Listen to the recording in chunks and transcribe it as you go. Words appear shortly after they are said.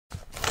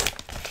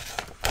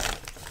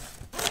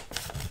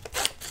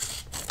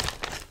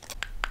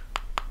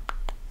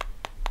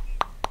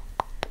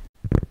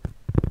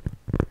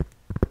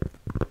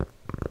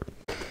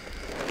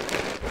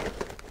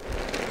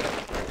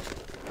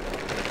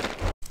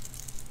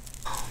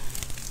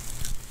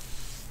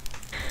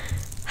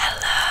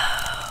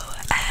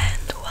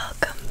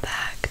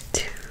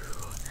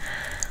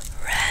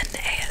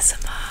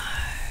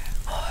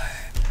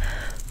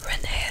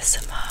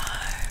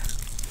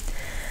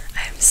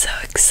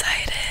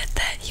excited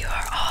that you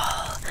are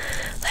all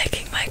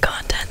liking my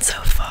content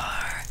so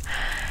far.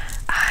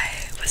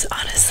 I was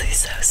honestly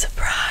so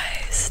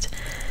surprised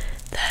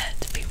that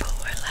people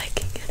were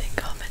liking it and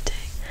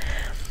commenting,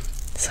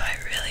 so I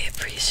really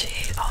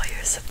appreciate all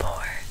your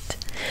support.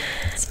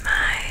 It's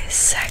my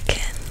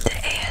second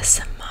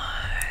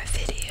ASMR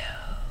video,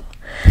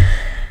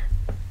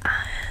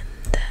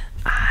 and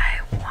I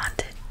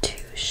wanted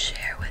to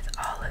share with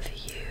all of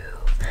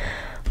you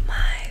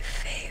my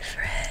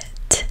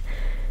favorite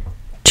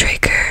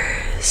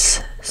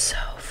triggers so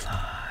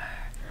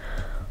far.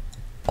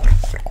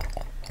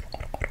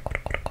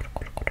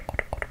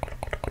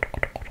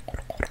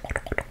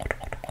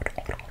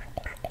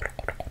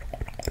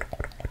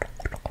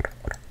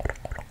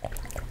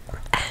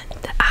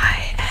 And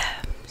I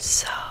am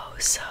so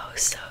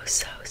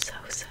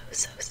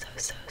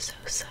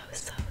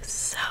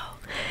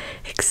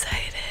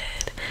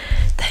excited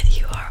that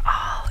you are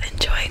all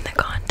enjoying the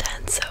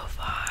content so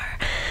far.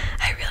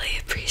 I really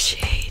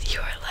appreciate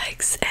your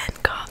likes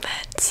and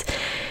comments.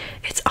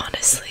 It's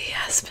honestly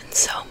has been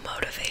so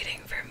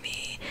motivating for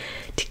me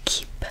to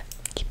keep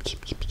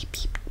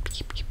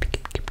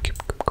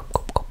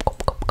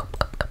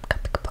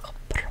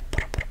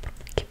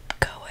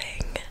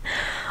going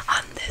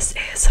on this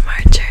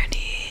ASMR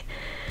journey.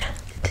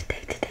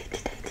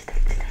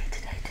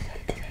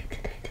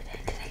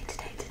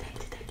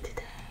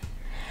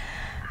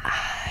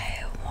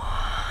 I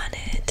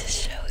wanted to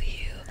show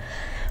you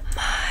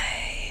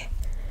my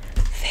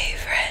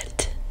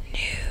favorite new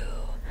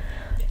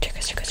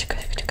triggers.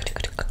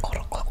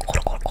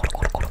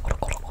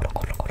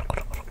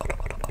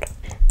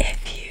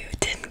 If you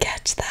didn't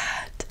catch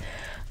that,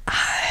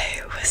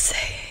 I was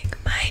saying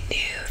my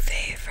new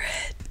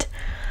favorite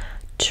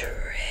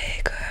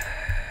triggers,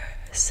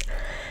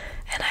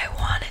 and I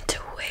wanted to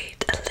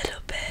wait a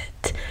little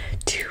bit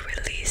to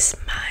release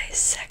my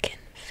second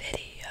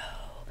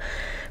video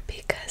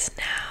because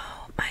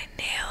now my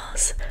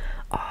nails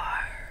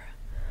are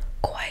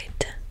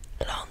quite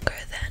longer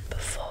than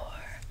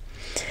before,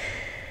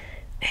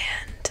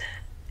 and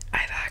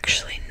I've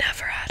actually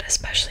never had,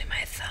 especially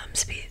my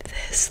thumbs, be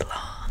this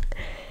long.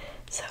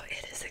 So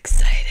it is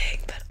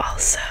exciting but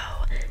also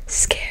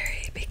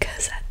scary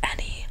because at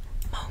any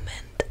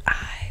moment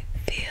I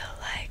feel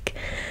like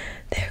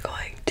they're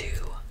going to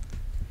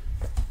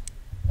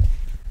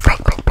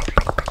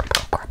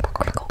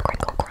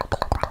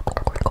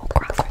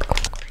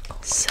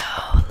so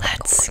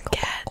let's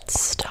get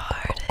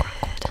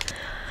started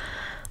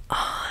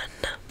on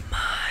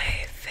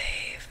my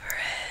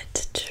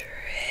favorite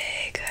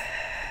triggers.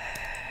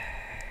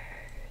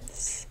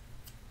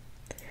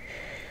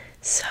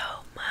 So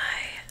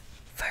my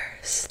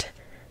first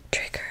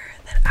trigger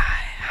that I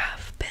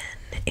have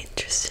been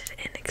interested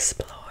in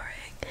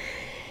exploring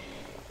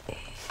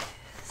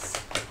is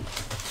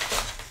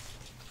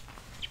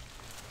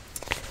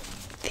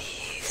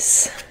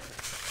these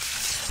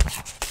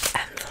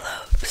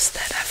envelopes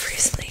that have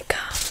recently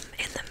come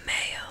in the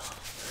mail.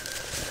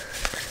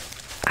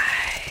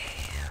 I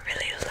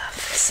really love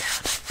the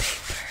sound of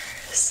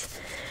papers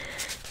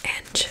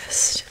and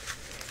just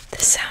the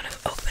sound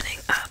of opening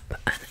up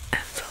an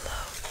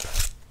envelope.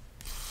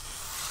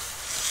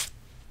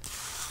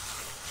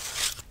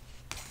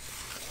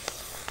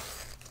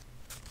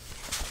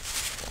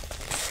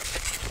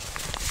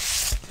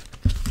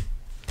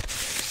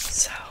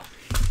 So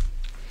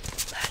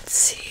let's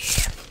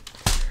see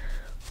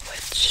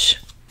which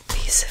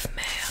piece of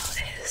mail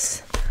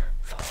is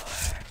for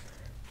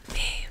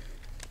me.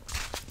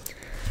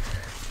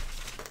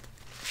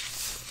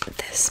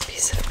 This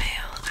piece of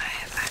mail I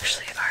have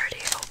actually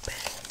already opened.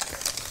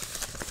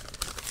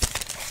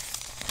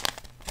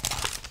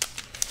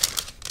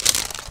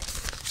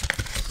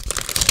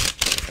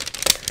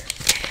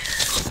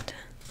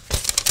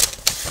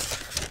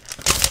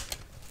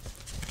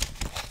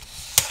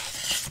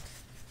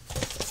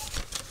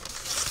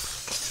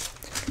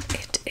 And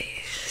it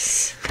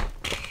is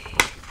a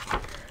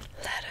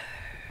letter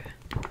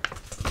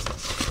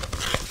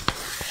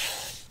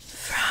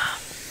from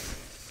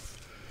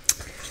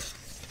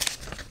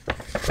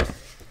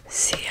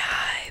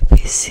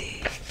CIBC,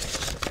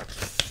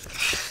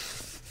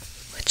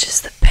 which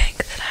is the bank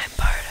that I'm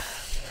part of,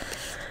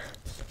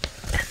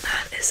 and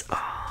that is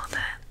all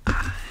that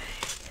I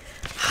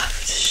have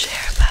to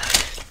share about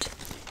it.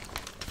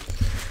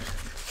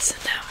 So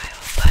now I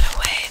will put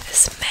away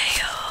this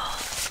mail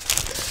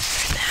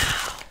for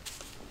now.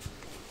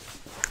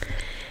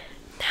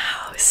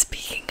 Now,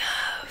 speaking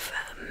of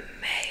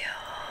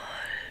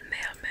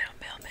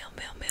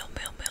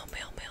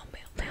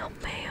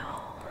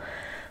mail,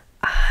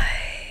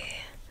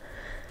 I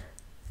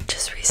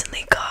just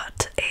recently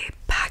got a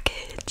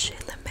package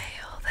in the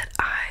mail that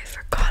I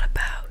forgot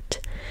about.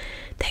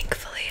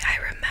 Thankfully, I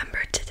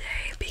remembered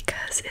today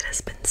because it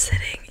has been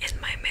sitting in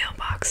my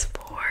mailbox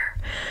for,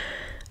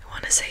 I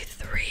want to say,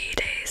 3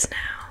 days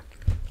now.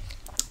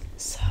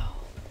 So,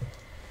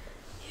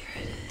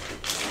 here it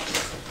is.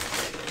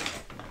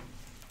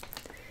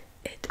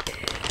 It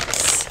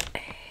is a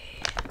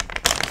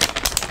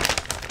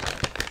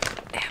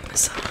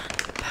Amazon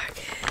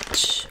package.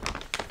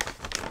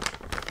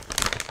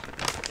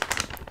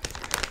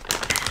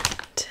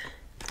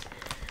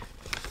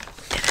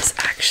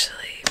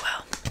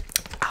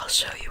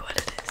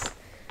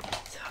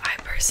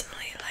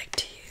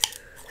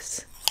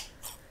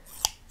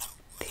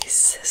 these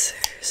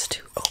scissors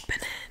to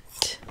open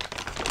it.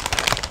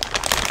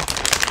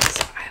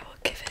 So I will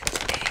give it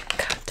a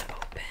cut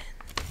open.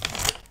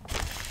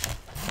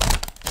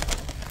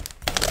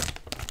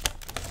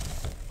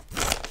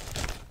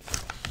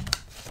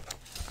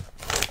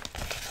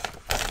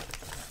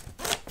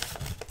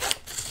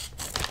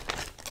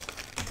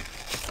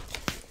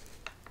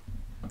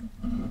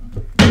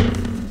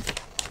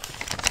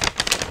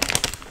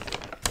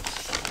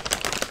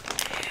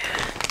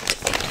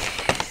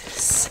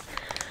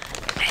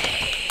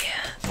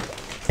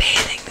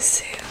 Bathing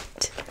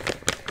suit.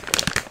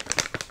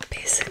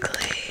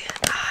 Basically,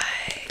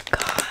 I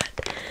got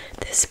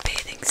this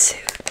bathing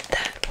suit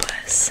that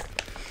was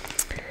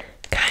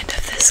kind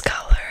of this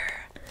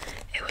color.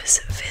 It was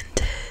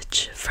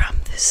vintage from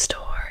this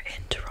store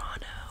in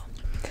Toronto,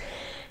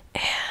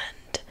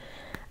 and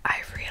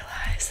I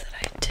realized that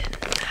I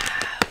didn't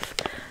have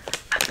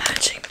a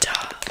matching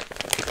top,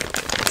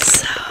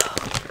 so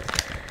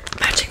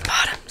matching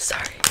bottom,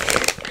 sorry.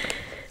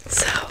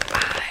 So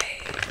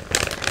I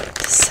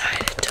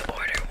decided to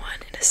order one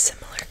in a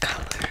similar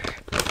color.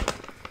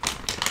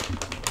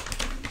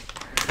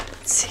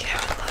 Let's see how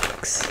it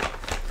looks.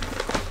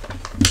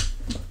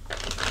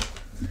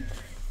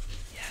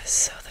 Yes,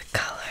 so the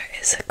color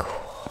is a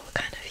cool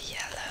kind of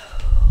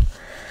yellow,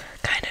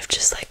 kind of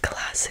just like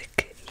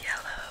classic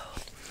yellow.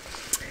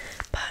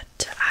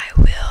 But I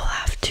will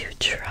have to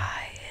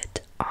try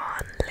it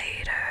on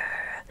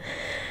later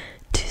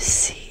to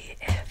see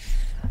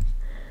if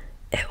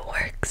it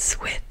works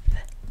with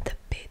the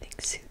bathing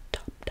suit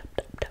top.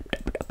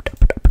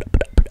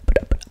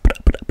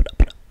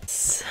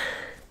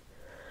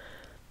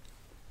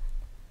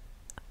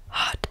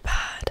 Hot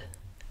pad.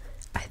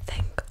 I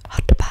think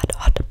hot pad.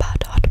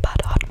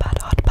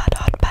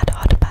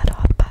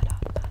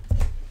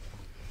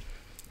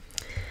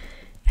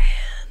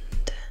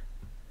 And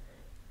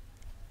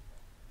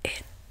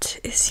it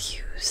is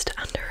used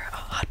under a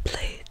hot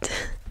plate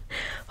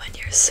when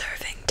you're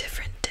serving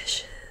different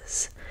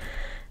dishes.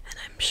 And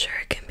I'm sure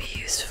it can be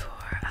used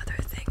for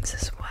other things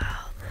as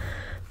well,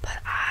 but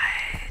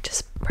I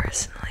just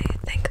personally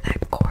think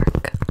that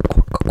cork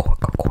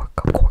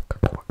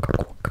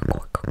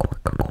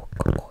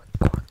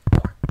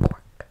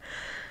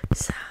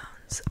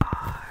sounds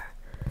are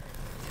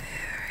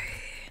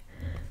very,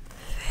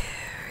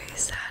 very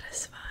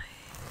satisfying.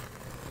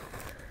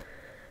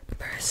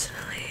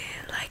 Personally,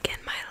 like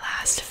in my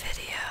last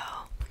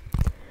video,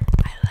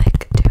 I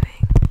like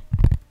doing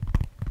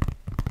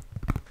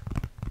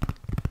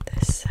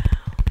this sound.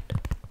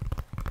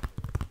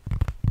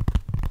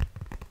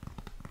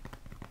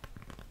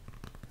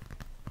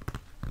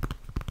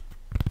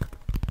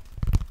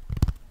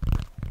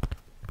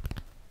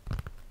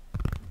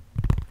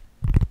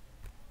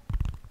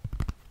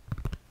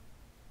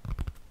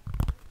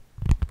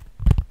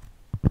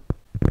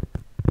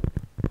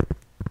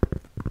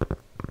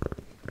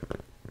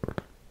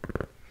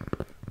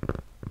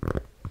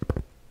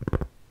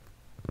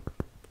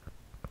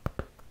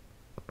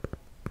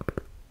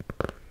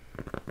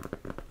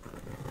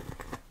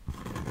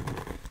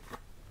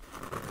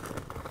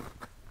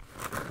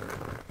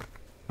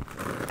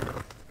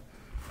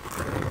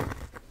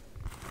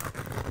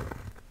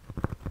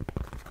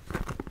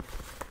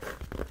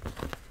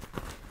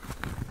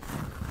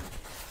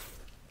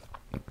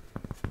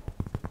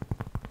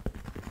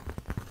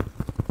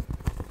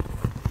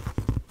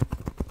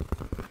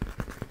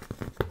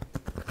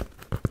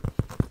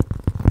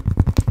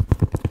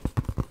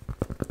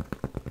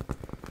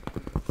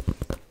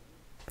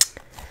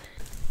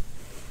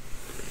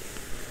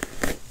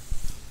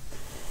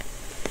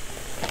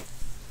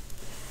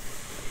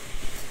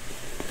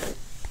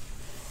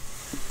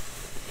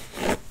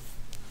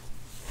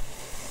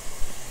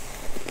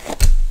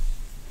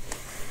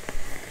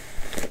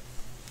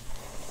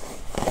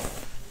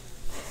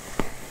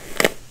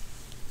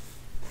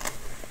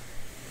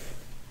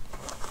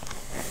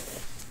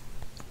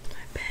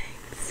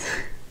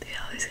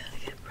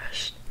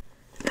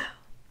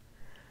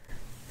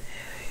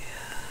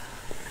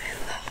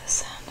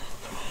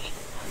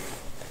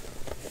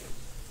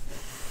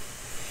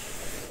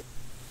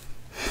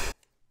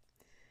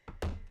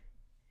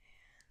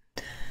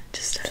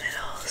 Just a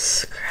little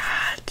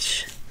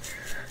scratch.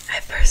 I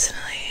personally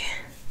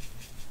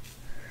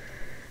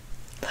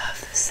love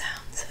the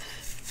sounds of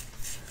it.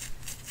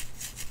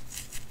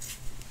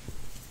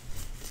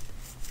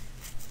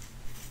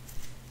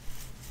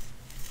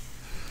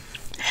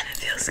 And it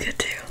feels good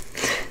too.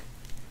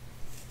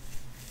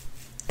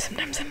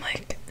 Sometimes I'm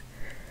like,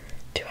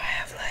 do I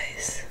have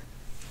lice?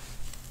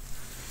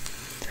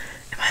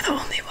 Am I the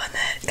only one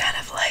that kind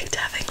of liked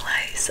having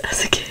lice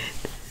as a kid?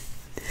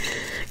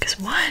 Because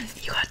one,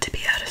 you got to be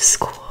out of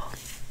school,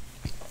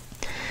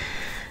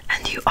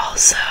 and you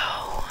also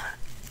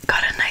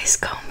got a nice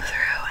comb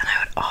through, and I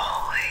would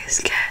always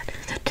get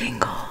the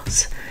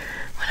tingles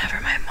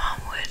whenever my mom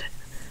would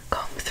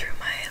comb through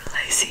my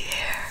lacy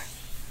hair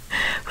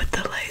with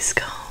the lace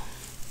comb.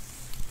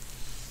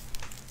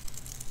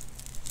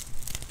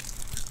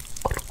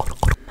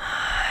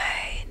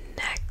 My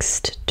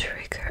next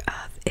trigger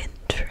of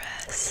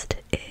interest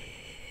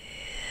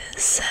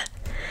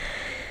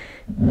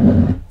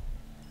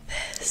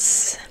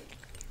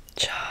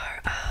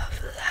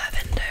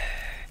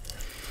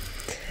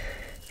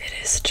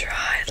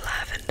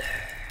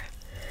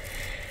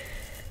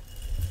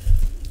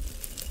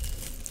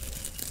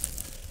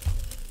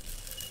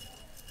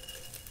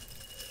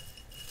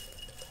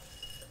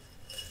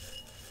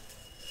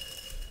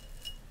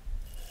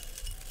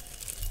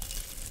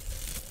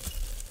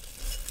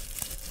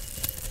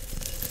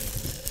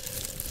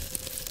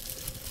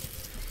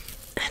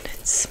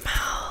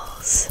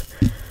smells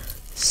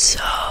so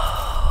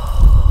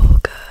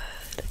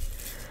good.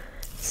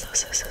 So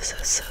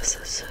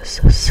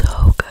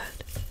good.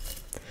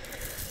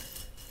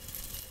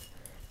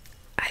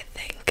 I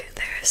think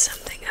there is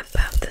something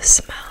about the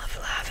smell of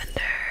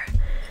lavender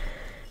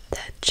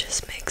that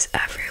just makes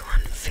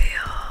everyone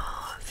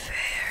feel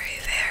very,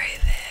 very,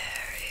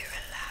 very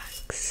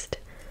relaxed.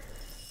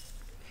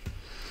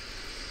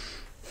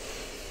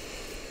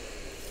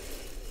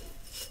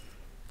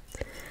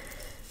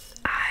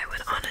 I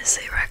would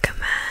honestly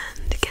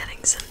recommend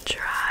getting some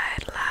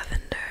dried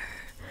lavender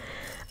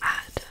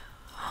at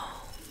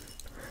home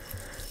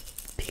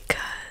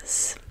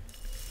because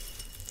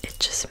it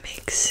just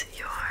makes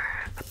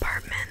your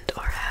apartment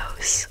or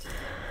house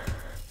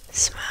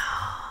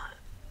smell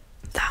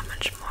that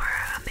much more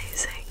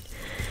amazing,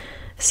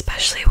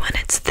 especially when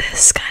it's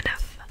this kind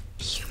of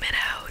humid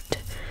out.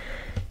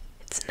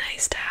 It's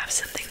nice to have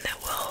something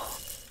that will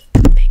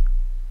make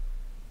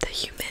the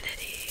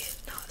humidity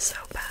not so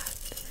bad.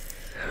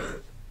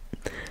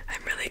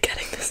 I'm really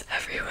getting this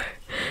everywhere.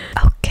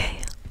 Okay.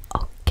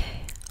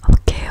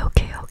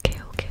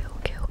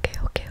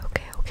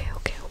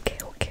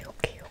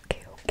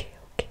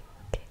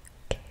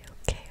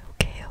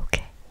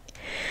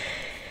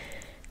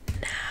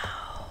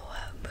 Now,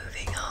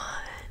 moving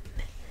on,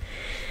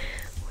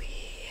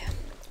 we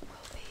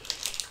will be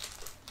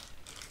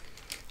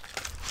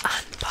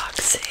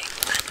unboxing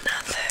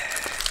another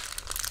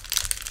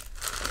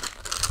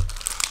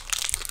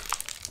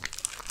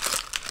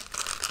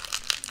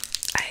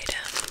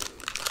item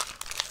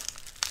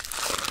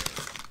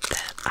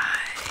that I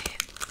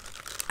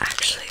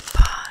actually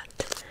bought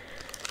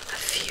a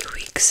few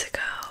weeks ago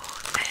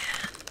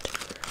and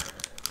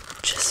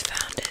just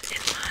found it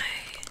in my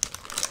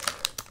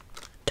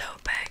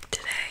tote bag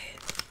today.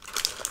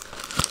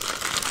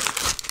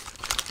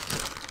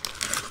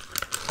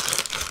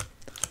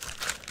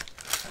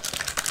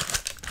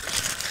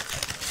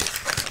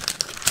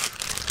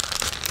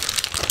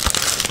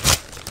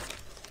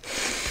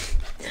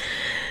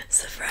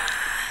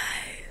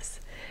 Surprise!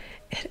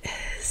 It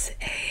is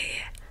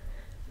a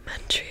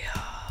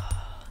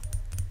Montreal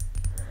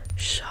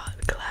shot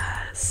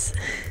glass.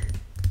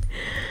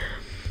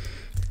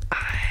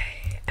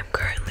 I am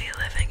currently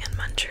living in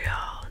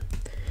Montreal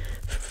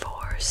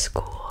for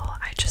school.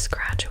 I just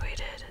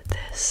graduated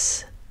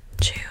this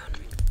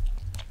June,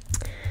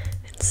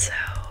 and so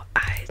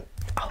I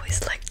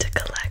always like to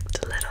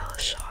collect little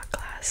shot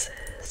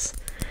glasses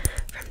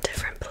from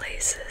different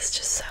places,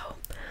 just so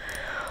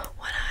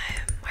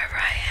wherever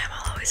I am,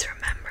 I'll always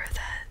remember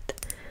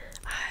that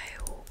I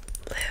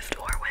lived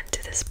or went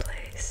to this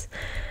place.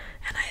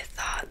 And I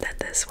thought that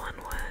this one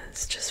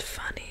was just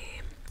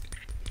funny.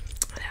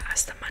 It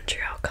has the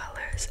Montreal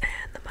colors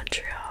and the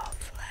Montreal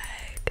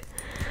flag.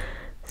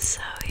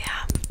 So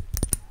yeah.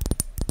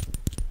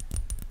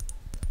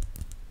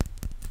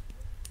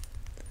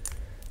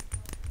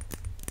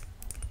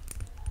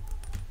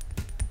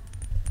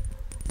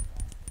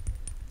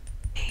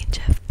 Change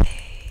of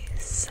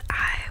pace.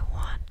 I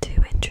want to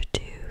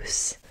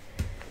introduce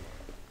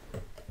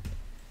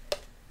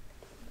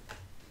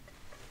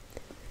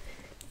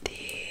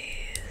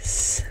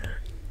these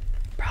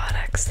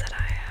products that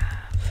I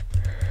have.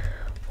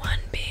 One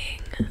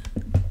being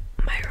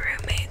my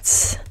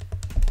roommate's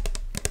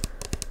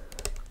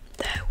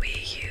that we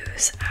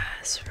use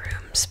as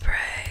room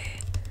spray,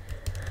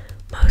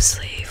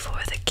 mostly for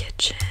the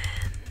kitchen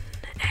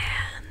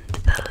and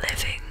the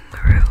living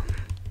room.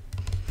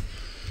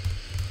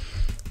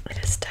 It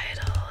is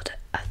titled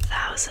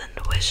 1,000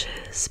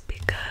 Wishes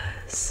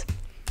because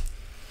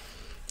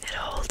it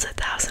holds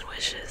 1,000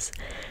 wishes,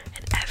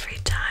 and every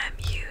time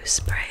you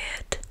spray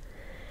it,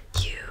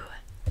 you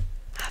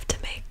have to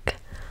make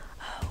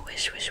a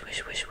wish.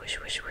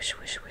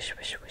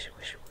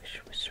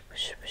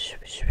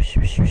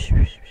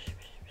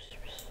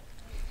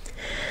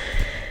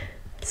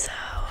 So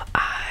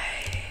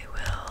I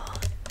will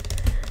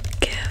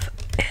give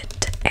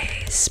it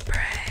a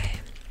spray,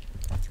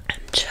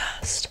 and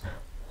just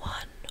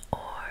one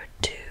or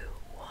two,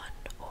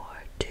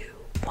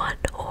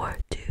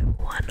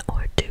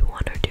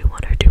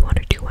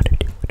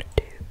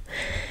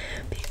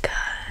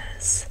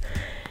 because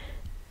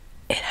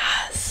it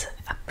has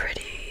a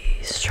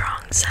pretty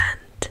strong scent.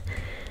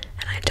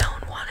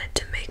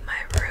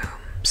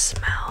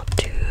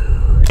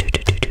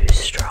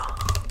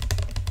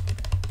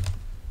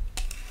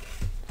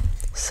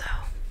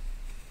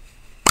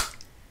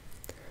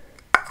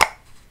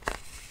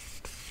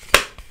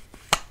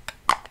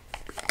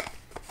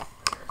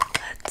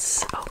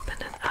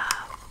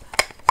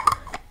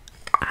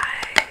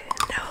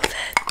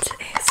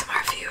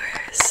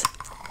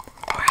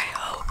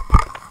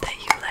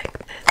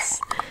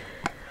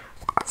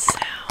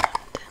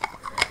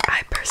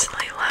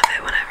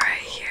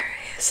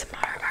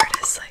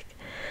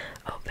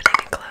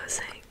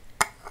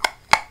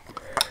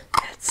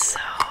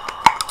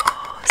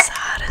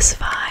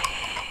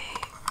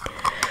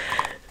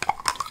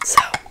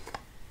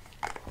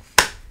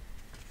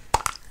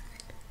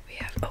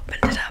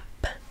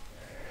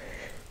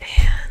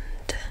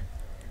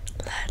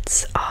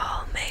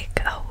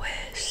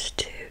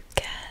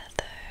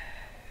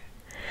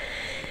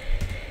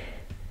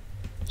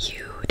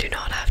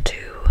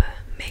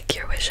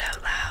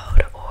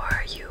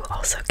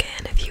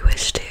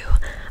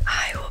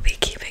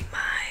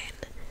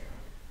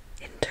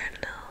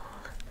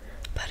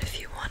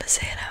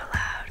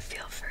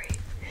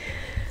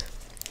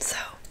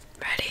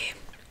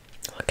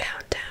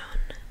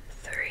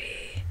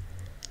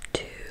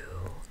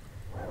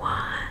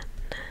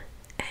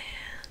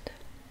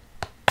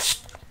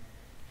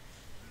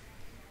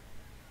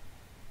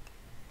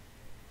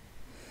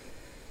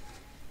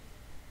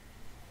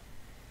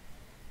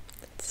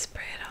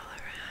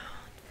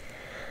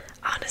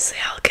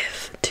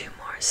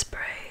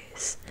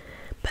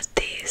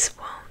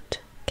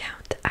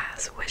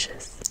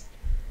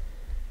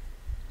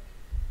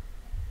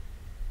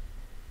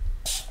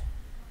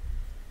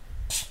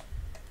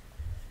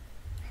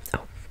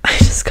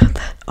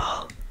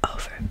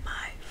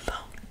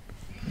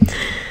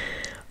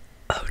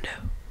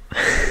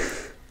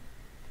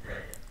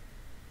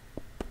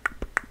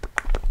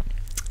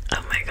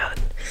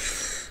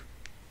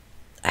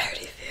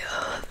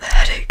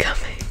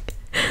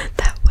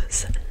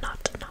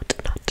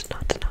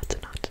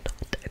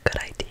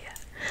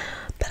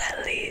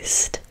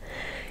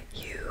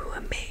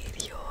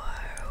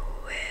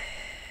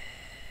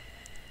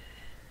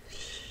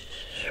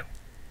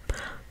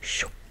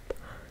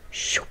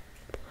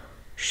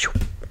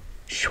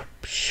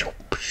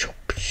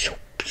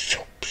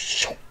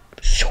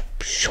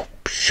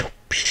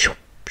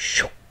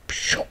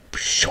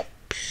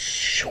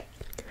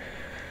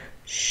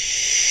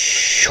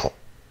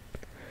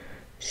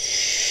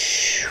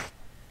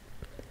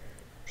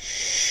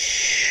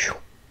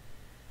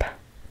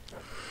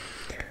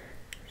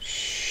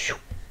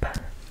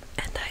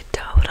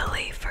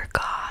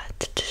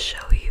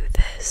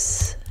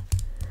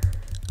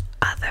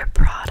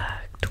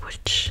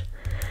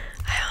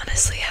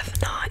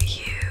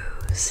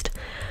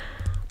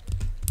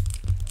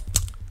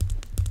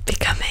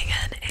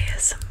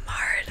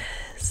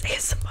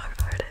 as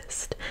ASMR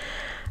artist,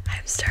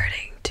 I'm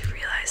starting to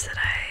realize that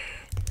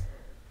I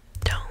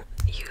don't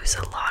use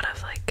a lot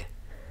of like,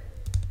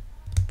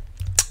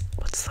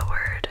 what's the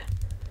word?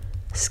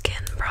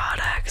 Skin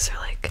products or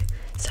like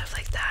stuff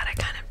like that. I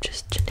kind of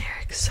just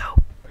generic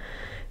soap,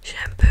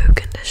 shampoo,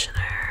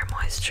 conditioner,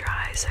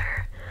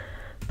 moisturizer.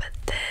 But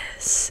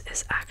this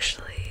is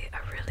actually a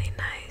really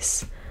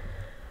nice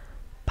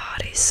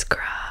body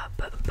scrub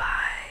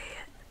by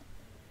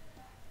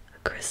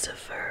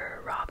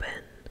Christopher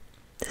Robin.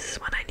 This is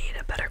when I need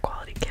a better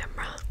quality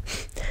camera.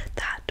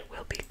 That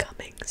will be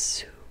coming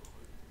soon.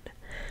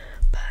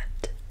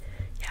 But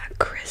yeah,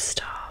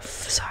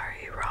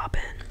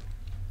 Robin.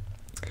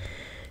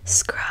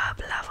 Scrub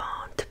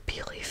lavante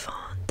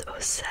purifiant au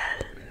sel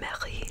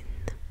marine.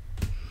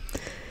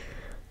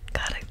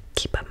 Gotta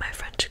keep up my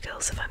French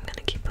skills if I'm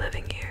gonna keep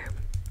living here.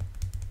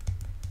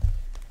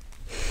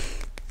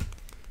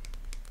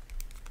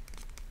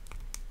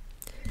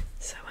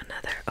 So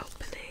another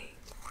opening.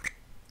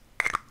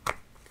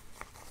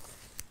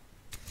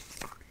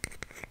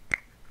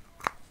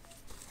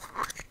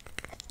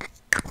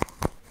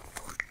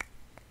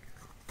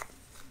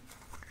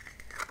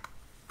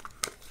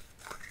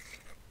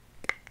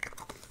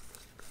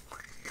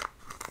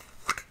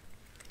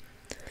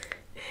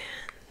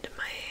 And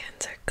my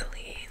hands are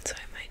clean, so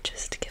I might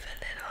just give a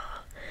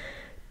little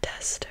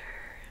duster.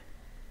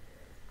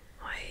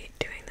 Oh, I hate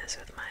doing this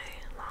with my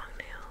long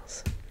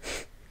nails.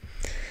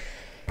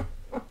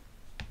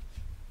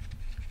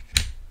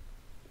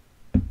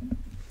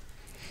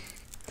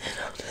 And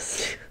I'll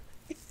just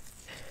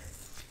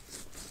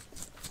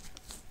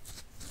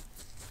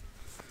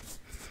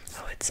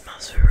oh, it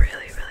smells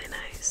really, really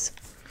nice.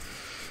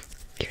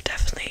 You're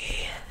definitely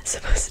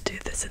supposed to do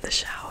this in the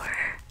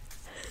shower.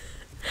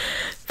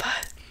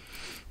 But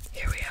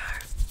here we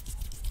are.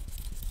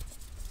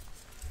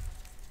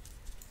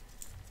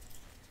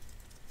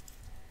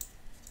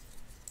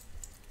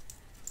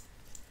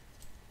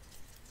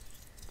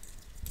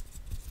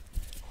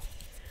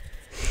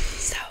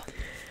 So,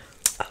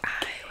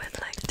 I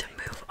would like to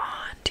move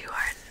on to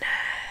our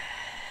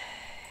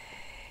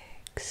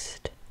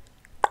next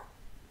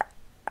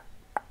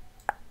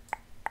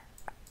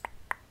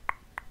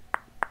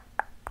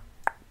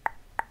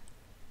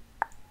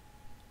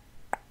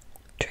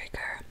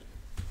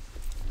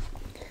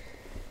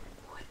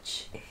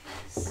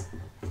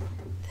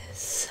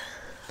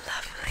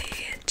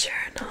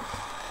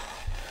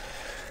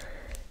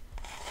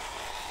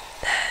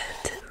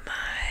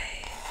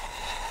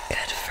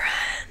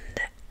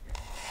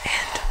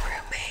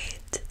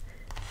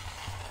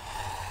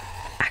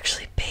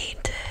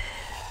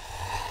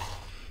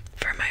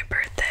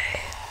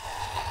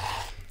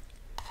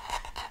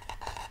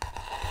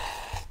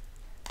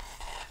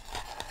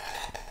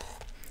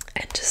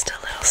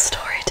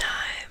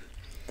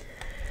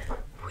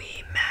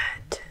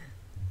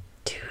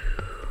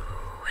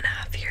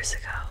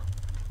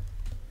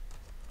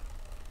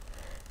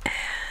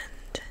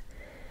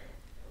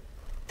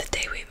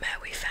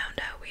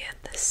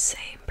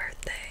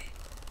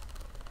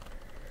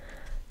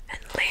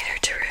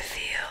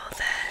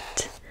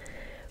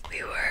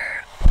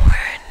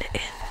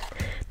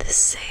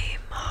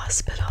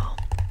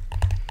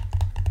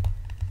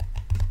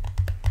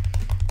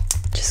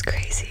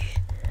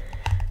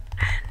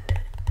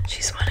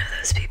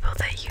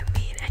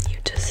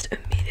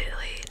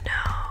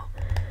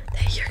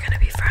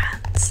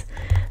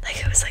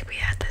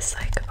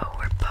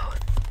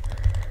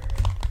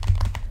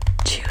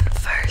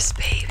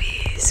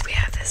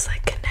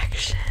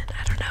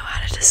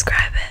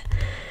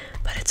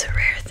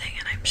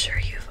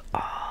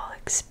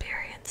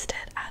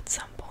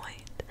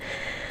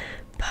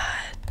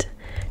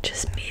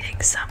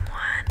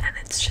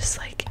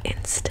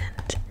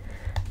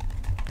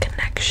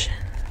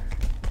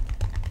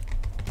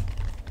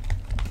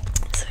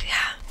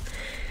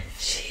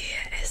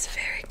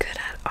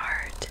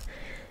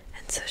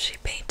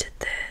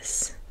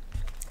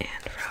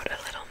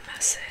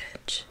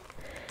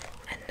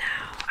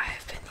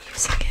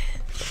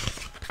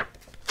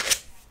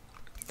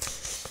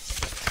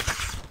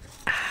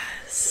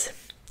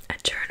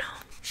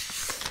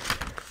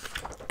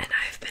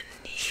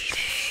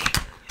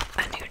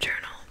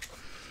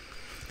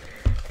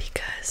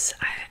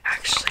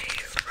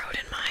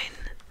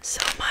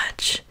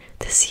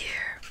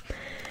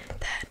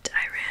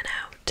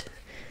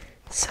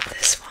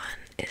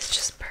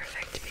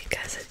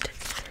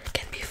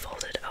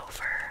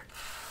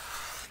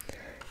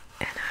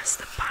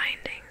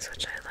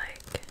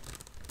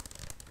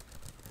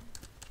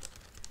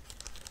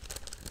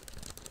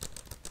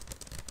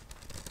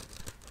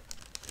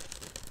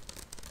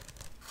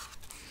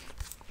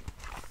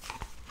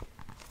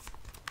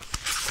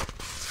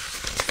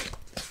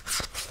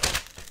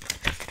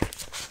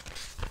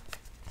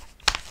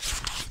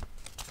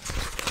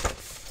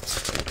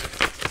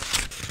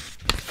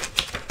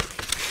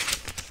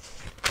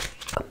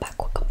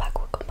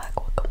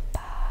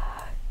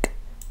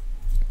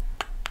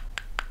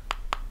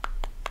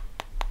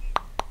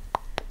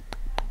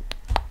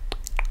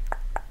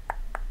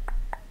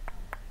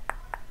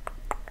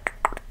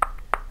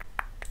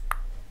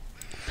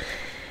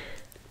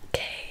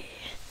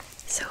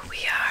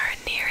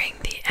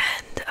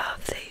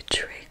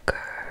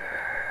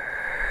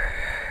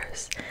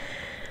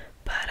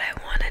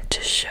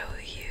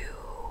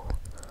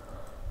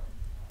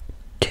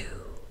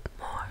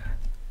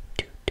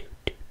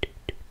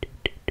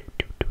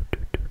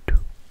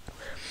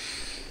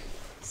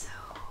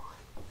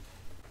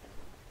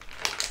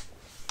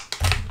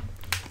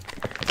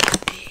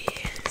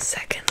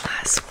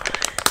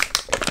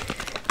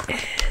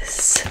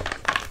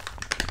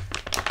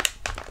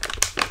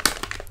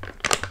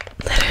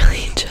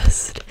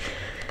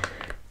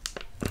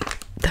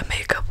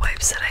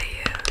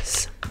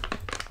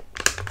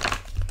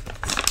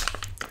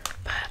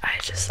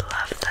just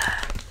love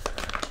that.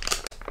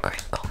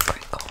 Crinkle,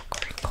 crinkle,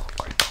 crinkle,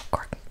 crinkle,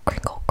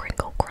 crinkle,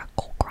 crinkle,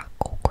 crackle,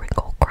 crackle,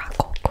 crinkle,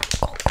 crackle,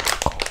 crinkle,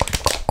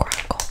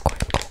 crackle,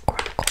 crinkle,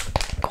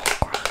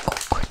 crackle,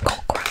 crinkle,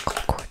 crackle,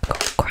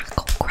 crinkle,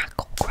 crackle,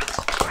 crinkle, crackle,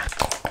 crackle,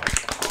 crackle,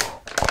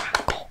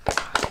 crackle,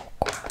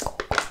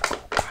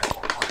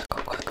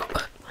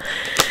 crackle.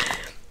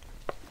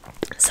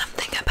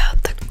 Something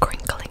about the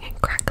crinkling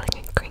and crackling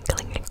and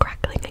crinkling and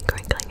crackling and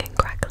crinkling and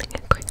crackling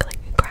and crinkling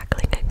and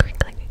crackling and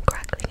crinkling and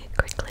crackling and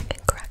crinkling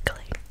and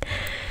crackling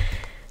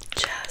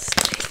just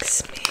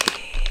makes me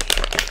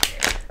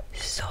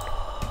so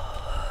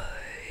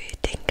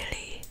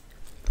tingly.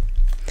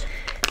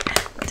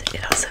 And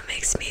it also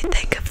makes me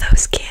think of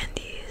those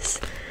candies,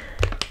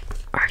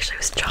 or actually it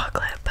was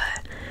chocolate,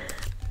 but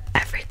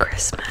every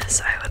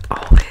Christmas I would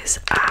always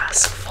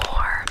ask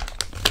for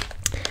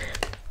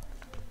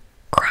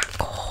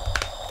Crackle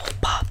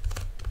Pop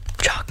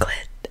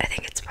chocolate. I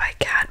think it's by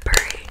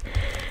Cadbury,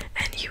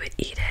 and you would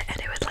eat it and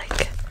it would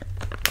like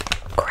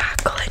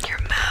crackle in your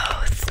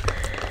mouth,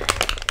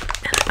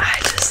 and I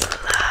just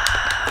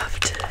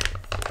loved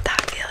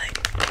that feeling.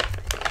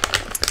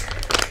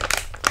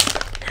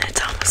 And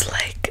it's almost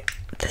like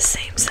the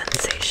same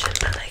sensation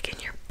but like in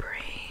your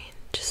brain,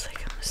 just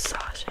like a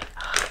massaging.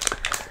 Oh,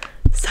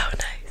 so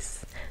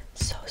nice.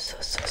 So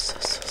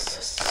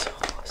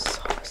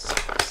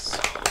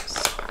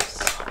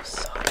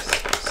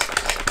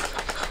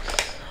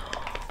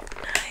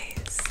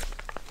nice.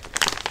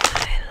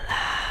 My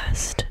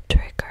last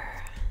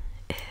trigger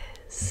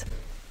is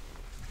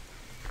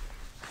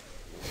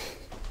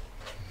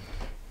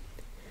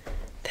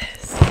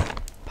this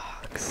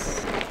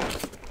box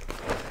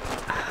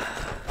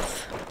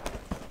of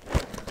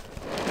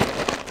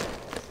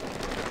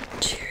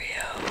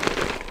Cheerio.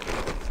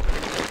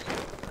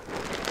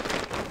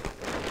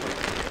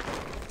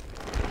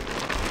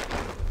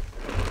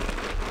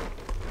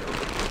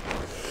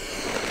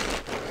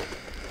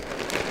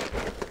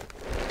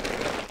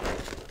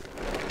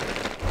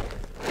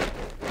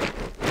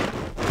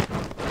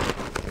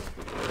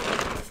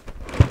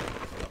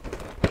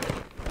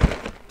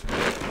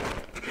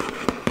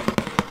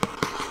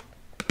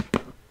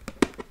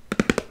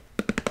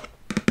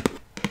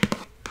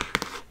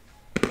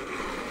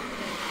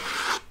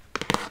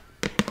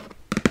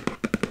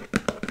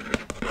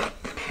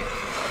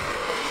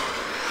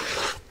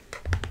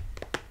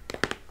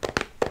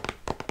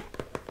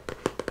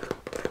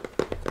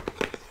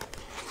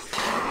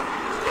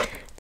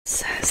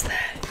 Says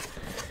that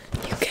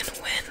you can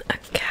win a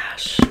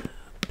cash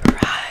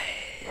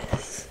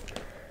prize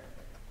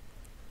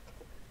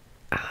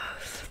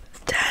of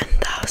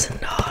 $10,000,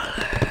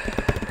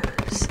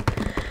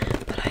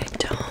 but I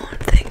don't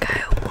think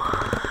I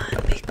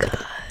won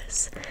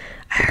because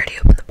I already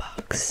opened the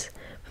box,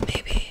 but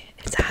maybe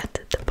it's at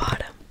the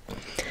bottom,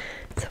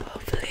 so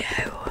hopefully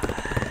I won,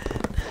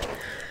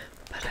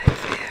 but I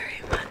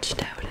very much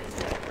doubt it.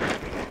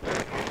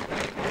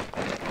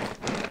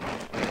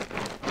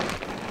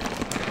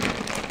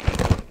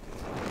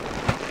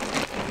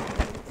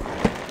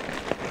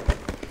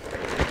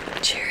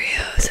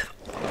 Cheerios have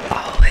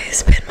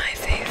always been my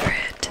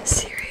favorite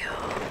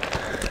cereal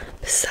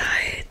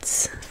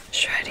besides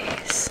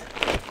Shreddies,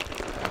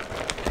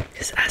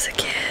 because as a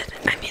kid,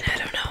 I mean, I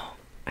don't know,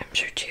 I'm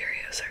sure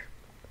Cheerios are,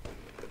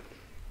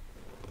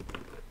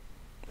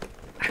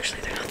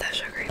 actually they're not that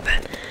sugary,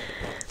 but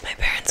my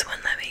parents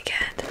wouldn't let me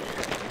get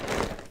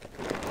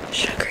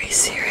sugary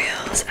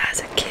cereals as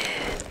a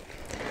kid,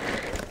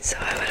 so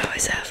I would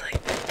always have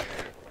like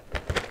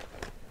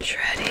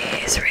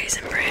Shreddies,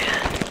 Raisin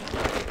Bran,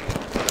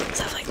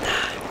 stuff like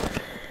that.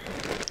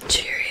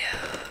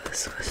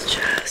 Cheerios was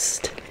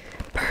just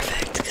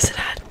perfect because it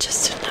had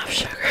just enough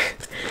sugar,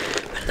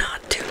 but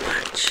not too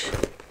much.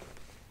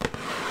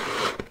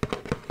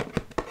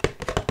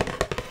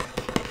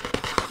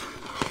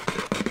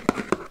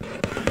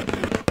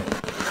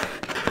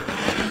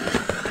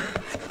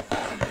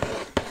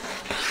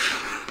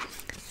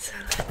 So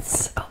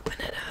let's open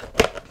it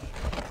up.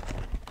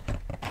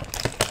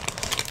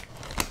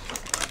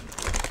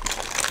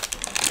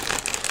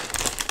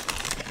 Oh,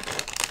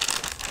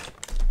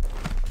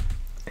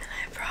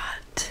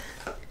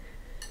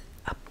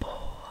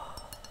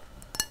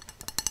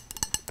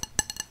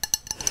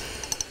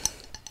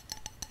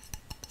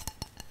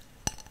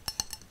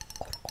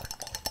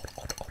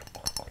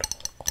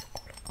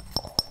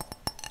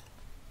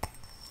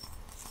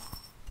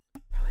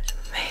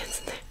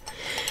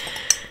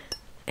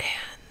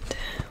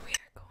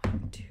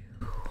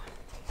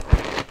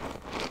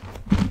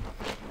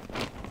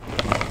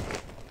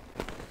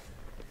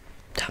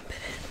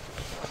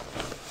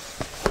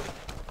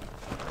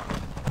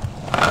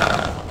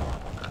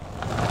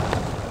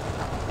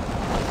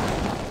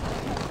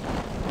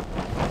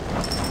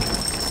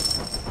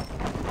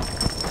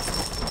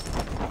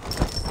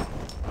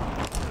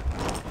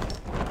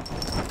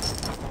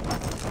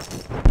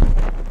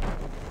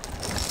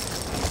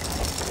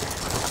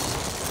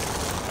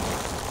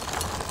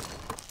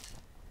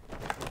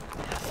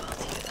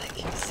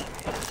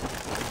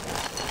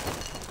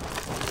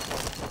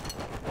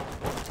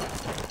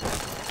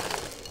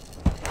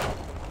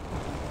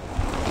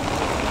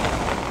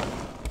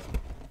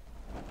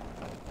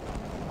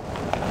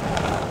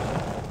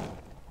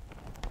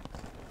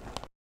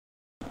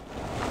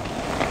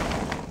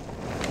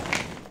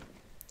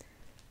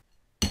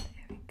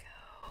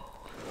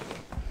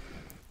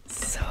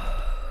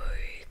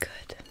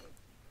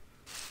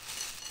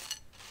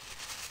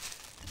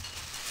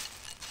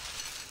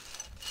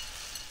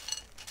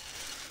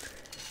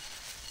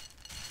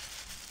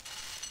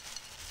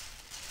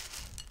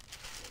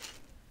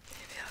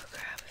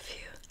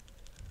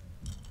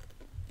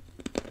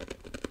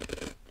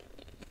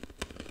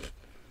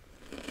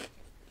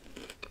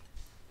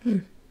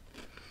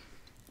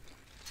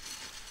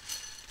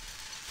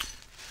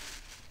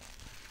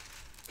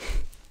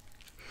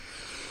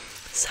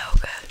 so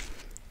good.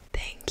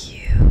 Thank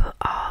you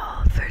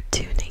all for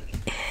tuning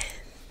in.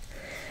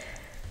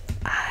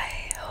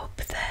 I hope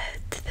that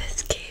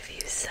this gave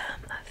you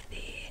some of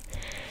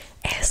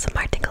the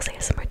ASMR tingles,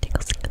 ASMR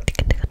tingles, tingles.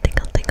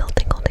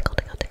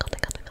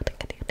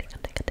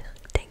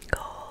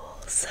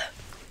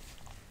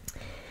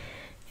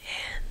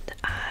 And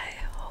I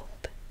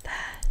hope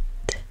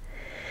that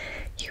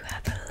you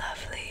have a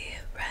lovely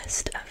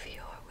rest of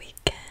your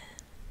weekend.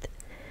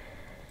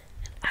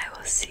 And I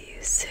will see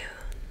you soon.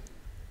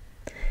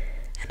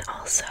 And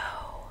also,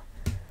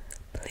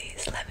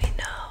 please let me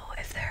know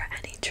if there are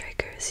any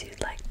triggers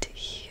you'd like to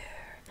hear,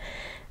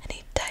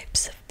 any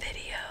types of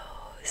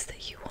videos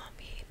that you want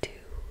me to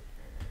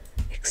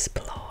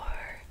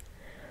explore,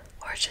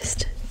 or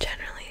just